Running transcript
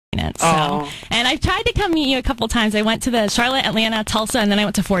So, and I've tried to come meet you a couple times. I went to the Charlotte, Atlanta, Tulsa, and then I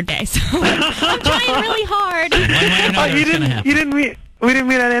went to Ford Day. So I'm trying really hard. We didn't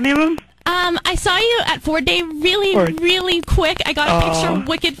meet at any of them? I saw you at Ford Day really quick. I got a picture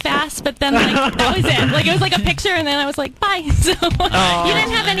wicked fast, but then that was it. Like it was like a picture, and then I was like, bye. So you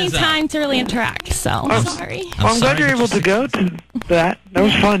didn't have any time to really interact. So I'm sorry. I'm glad you're able to go to that. That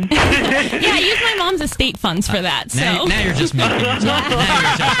was fun. Yeah, I used my mom's estate funds for that. So now you're just milking your time. Now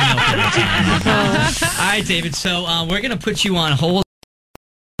you're just milking your time. All right, David. So we're gonna put you on hold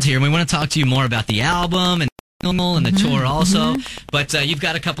here. We want to talk to you more about the album and the tour also, but you've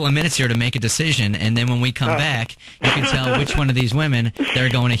got a couple of minutes here to make a decision, and then when we come back, you can tell which one of these women they're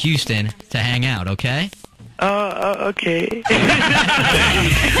going to Houston to hang out, okay? Okay.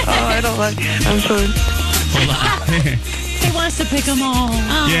 I don't like it. I'm sorry. Hold on. he wants to pick them all.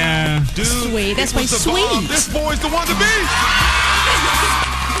 Yeah. Dude, sweet. That's why sweet. This boy's the one to be.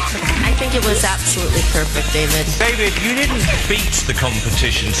 I think it was absolutely perfect, David. David, you didn't beat the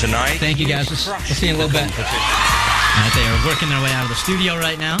competition tonight. Thank you, guys. We'll see you in a little bit. All right, they are working their way out of the studio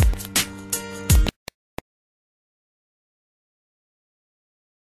right now.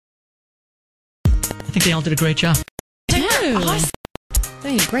 I think they all did a great job. Awesome.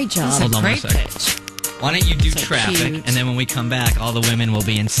 Hey, great job. Hold on great 1 second. pitch. Why don't you do traffic, cute. and then when we come back, all the women will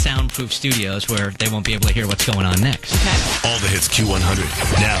be in soundproof studios where they won't be able to hear what's going on next. Okay. All the hits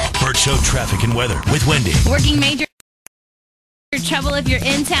Q100. Now, Burt Show traffic and weather with Wendy. Working major trouble if you're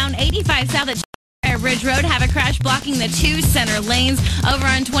in town. 85 south at Ridge Road. Have a crash blocking the 2 center lanes. Over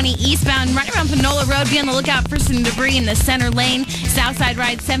on 20 eastbound, right around Panola Road. Be on the lookout for some debris in the center lane. Southside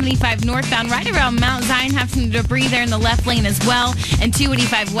Ride 75 northbound, right around Mount Zion. Have some debris there in the left lane as well. And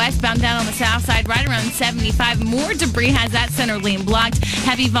 285 westbound down on the south side, right around 75. More debris has that center lane blocked.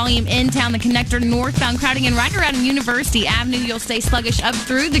 Heavy volume in town. The connector northbound crowding in right around University Avenue. You'll stay sluggish up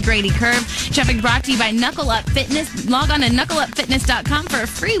through the Grady Curve. Traffic brought to you by Knuckle Up Fitness. Log on to knuckleupfitness.com for a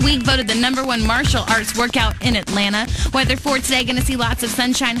free week. Voted the #1 martial arts workout in Atlanta. Weather for today, going to see lots of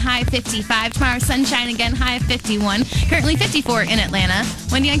sunshine, high 55. Tomorrow, sunshine again, high 51. Currently 54 in Atlanta.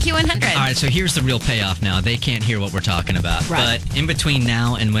 Wendy on Q100. All right, so here's the real payoff now. They can't hear what we're talking about. Right. But in between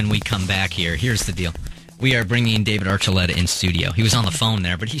now and when we come back here, here's the deal. We are bringing David Archuleta in studio. He was on the phone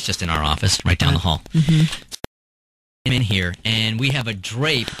there, but he's just in our office right down the hall. I'm in here, and we have a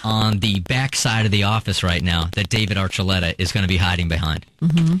drape on the back side of the office right now that David Archuleta is going to be hiding behind.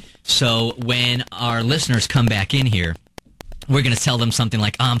 So when our listeners come back in here, we're going to tell them something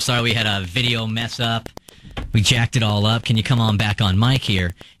like, I'm sorry, we had a video mess up. We jacked it all up. Can you come on back on mic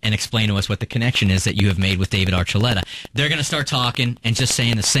here and explain to us what the connection is that you have made with David Archuleta? They're going to start talking and just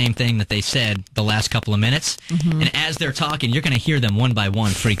saying the same thing that they said the last couple of minutes. And as they're talking, you're going to hear them one by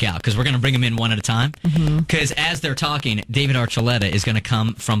one freak out because we're going to bring them in one at a time. Because as they're talking, David Archuleta is going to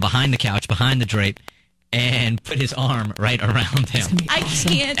come from behind the couch, behind the drape, and put his arm right around him. I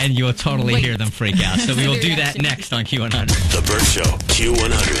can't. And you will totally hear them freak out. So we will do that next on Q100. The Burt Show,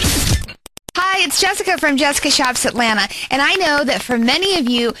 Q100. Hi, it's Jessica from Jessica Shops Atlanta, and I know that for many of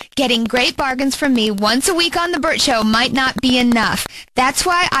you, getting great bargains from me once a week on The Burt Show might not be enough. That's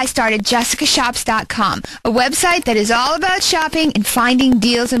why I started JessicaShops.com, a website that is all about shopping and finding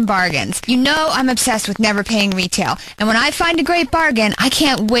deals and bargains. You know I'm obsessed with never paying retail, and when I find a great bargain, I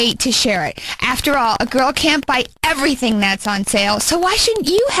can't wait to share it. After all, a girl can't buy everything that's on sale, so why shouldn't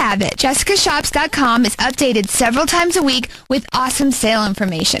you have it? JessicaShops.com is updated several times a week with awesome sale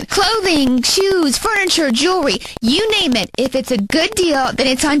information. Clothing, shoes, furniture, jewelry, you name it. If it's a good deal, then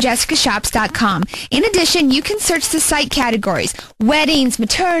it's on JessicaShops.com. In addition, you can search the site categories, weddings,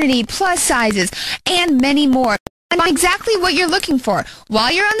 maternity, plus sizes, and many more. Find exactly what you're looking for.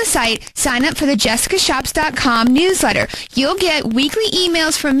 While you're on the site, sign up for the JessicaShops.com newsletter. You'll get weekly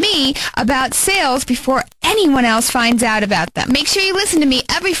emails from me about sales before anyone else finds out about them. Make sure you listen to me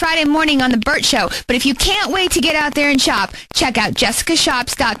every Friday morning on The Burt Show. But if you can't wait to get out there and shop, check out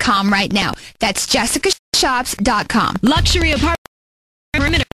JessicaShops.com right now. That's JessicaShops.com. Luxury apartment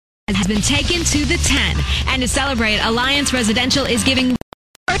perimeter has been taken to the 10. And to celebrate, Alliance Residential is giving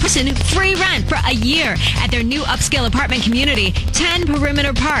person free rent for a year at their new upscale apartment community, 10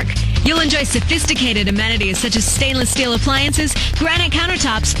 Perimeter Park. You'll enjoy sophisticated amenities such as stainless steel appliances, granite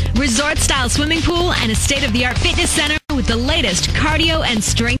countertops, resort-style swimming pool, and a state-of-the-art fitness center with the latest cardio and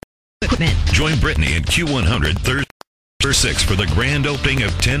strength equipment. Join Brittany in Q100 Thursday 6 for the grand opening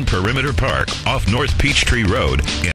of 10 Perimeter Park off North Peachtree Road.